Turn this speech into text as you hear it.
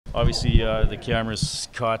Obviously, the cameras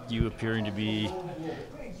caught you appearing to be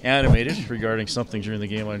animated regarding something during the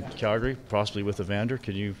game on Calgary, possibly with Evander.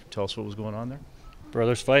 Can you tell us what was going on there?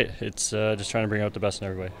 Brothers fight. It's just trying to bring out the best in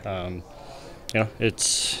everybody.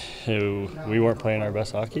 We weren't playing our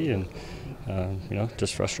best hockey, and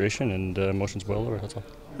just frustration and emotions boiled over. That's all.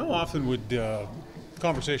 How often would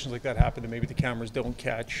conversations like that happen and maybe the cameras don't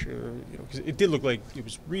catch? Because it did look like it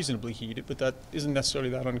was reasonably heated, but that isn't necessarily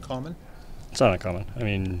that uncommon. It's not uncommon. I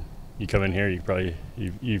mean, you come in here, you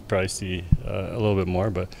probably see a little bit more,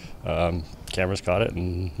 but cameras caught it,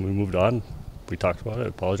 and we moved on. We talked about it,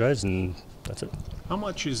 apologized, and that's it. How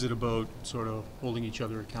much is it about sort of holding each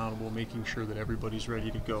other accountable, making sure that everybody's ready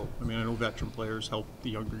to go? I mean, I know veteran players help the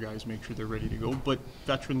younger guys make sure they're ready to go, but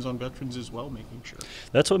veterans on veterans as well, making sure.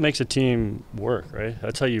 That's what makes a team work, right?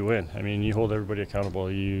 That's how you win. I mean, you hold everybody accountable.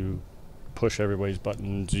 You push everybody's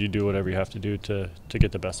buttons. You do whatever you have to do to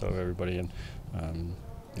get the best out of everybody. And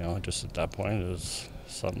just at that point, it was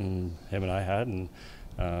something him and I had, and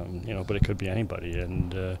but it could be anybody,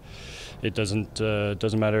 and it doesn't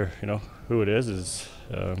matter, who it is.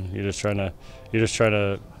 You're just trying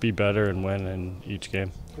to be better and win in each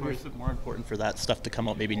game. Or is it more important for that stuff to come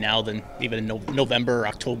out maybe now than even in November or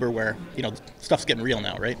October, where stuff's getting real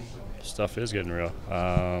now, right? Stuff is getting real.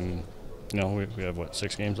 We have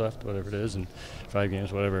 6 games left, whatever it is, and 5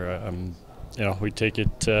 games, whatever. We take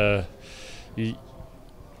it.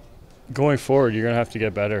 Going forward, you're going to have to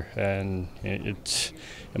get better, and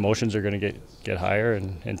emotions are going to get higher,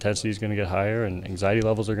 and intensity is going to get higher, and anxiety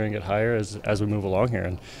levels are going to get higher as we move along here,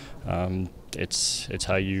 and it's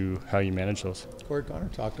how you manage those. Corey, Connor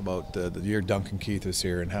talked about the year Duncan Keith was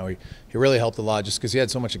here and how he really helped a lot just because he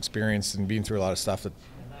had so much experience and been through a lot of stuff that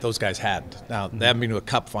those guys hadn't. Now, they haven't been to a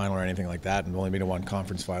cup final or anything like that and only been to one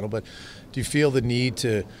conference final, but do you feel the need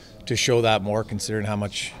to show that more, considering how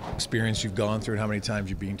much experience you've gone through and how many times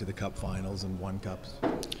you've been to the cup finals and won cups?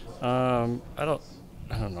 I don't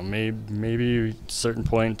know. Maybe certain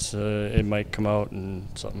points it might come out and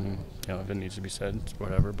something if it needs to be said,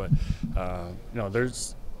 whatever. But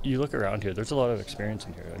you look around here. There's a lot of experience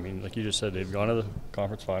in here. I mean, like you just said, they've gone to the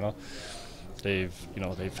conference final. They've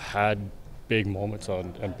had big moments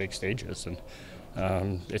on big stages, and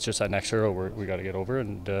it's just that next hurdle we got to get over,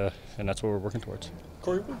 and that's what we're working towards.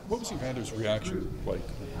 Corey, what was Evander's reaction like?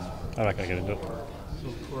 I'm not going to get into it.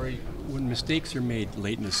 So, Corey, when mistakes are made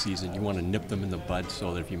late in the season, you want to nip them in the bud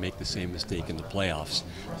so that if you make the same mistake in the playoffs,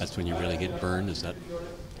 that's when you really get burned? Is that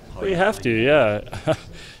how you have to, yeah.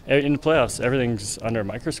 In the playoffs, everything's under a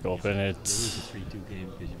microscope, and it's... You lose a 3-2 game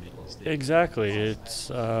because you make a mistake. Exactly. It's,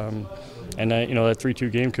 that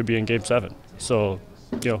 3-2 game could be in Game 7. So,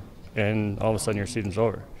 and all of a sudden your season's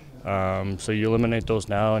over. So you eliminate those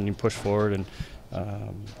now, and you push forward, and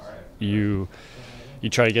you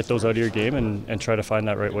try to get those out of your game and try to find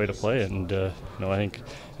that right way to play. And I think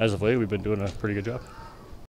as of late we've been doing a pretty good job.